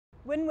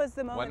When was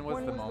the moment?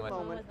 When was the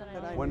moment that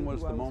I When knew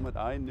was who the I moment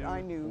I knew?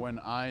 I knew When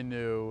I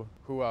knew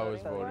who I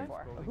was voting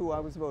for. who I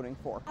was voting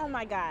for. Oh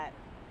my God.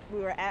 We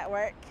were at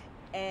work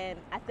and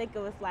I think it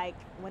was like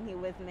when he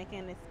was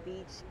making a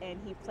speech and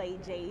he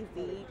played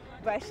Jay-Z,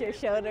 Brush Your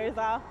Shoulders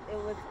Off. It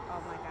was,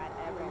 oh my God,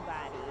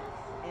 everybody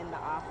in the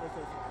office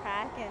was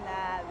cracking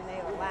up and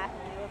they were laughing.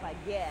 It was like,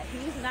 yeah,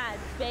 he's not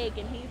fake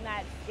and he's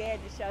not scared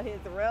to show his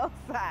real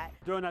side.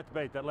 During that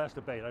debate, that last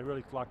debate, I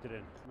really clocked it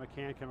in.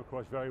 McCann came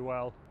across very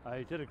well.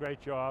 He did a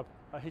great job.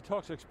 He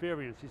talks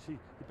experience. He's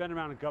been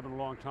around in government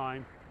a long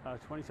time,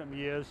 20-something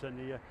years,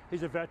 and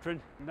he's a veteran.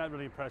 And that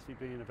really impressed me,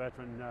 being a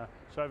veteran,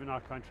 serving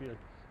our country.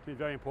 It's been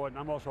very important.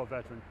 I'm also a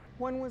veteran.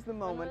 When was the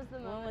moment?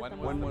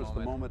 When was the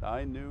moment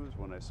I knew? Was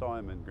when I saw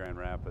him in Grand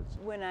Rapids.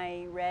 When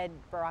I read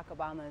Barack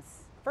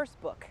Obama's first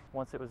book.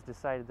 Once it was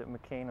decided that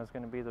McCain was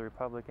going to be the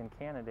Republican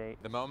candidate.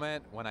 The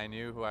moment when I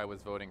knew who I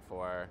was voting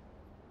for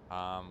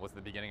was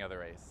the beginning of the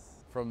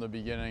race. From the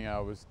beginning, I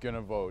was going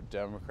to vote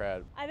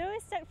Democrat. I'd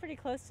always stuck pretty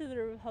close to the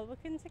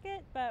Republican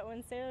ticket, but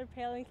when Sarah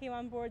Palin came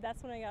on board,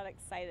 that's when I got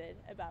excited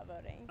about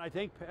voting. I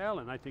think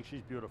Palin, I think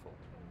she's beautiful.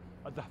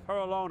 Her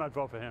alone, I'd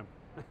vote for him.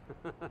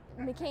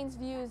 McCain's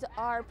views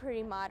are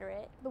pretty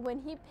moderate, but when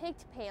he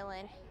picked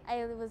Palin,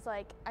 I was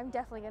like, I'm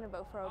definitely going to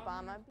vote for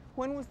Obama.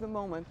 When was the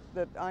moment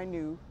that I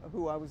knew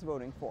who I was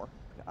voting for?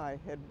 I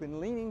had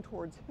been leaning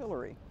towards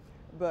Hillary,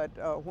 but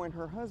when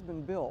her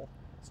husband Bill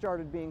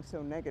started being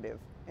so negative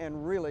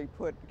and really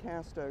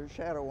cast a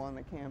shadow on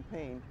the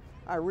campaign,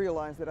 I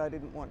realized that I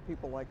didn't want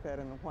people like that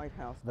in the White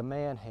House. The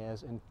man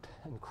has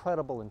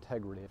incredible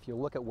integrity. If you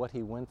look at what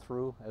he went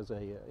through as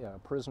a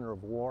prisoner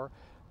of war,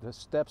 the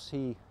steps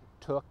he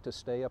took to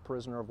stay a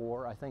prisoner of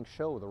war, I think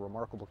show the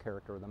remarkable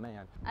character of the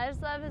man. I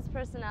just love his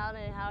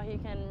personality and how he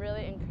can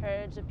really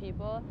encourage the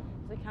people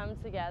to come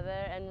together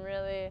and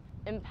really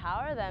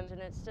empower them. And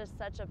it's just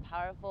such a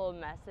powerful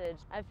message.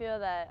 I feel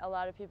that a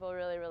lot of people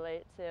really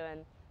relate to,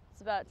 and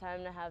it's about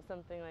time to have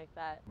something like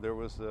that. There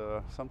was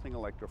something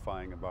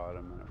electrifying about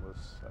him, and it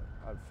was,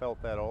 I've felt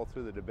that all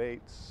through the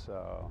debates,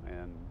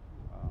 and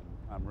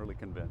I'm really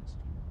convinced.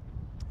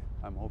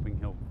 I'm hoping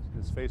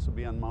his face will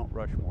be on Mount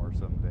Rushmore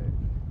someday.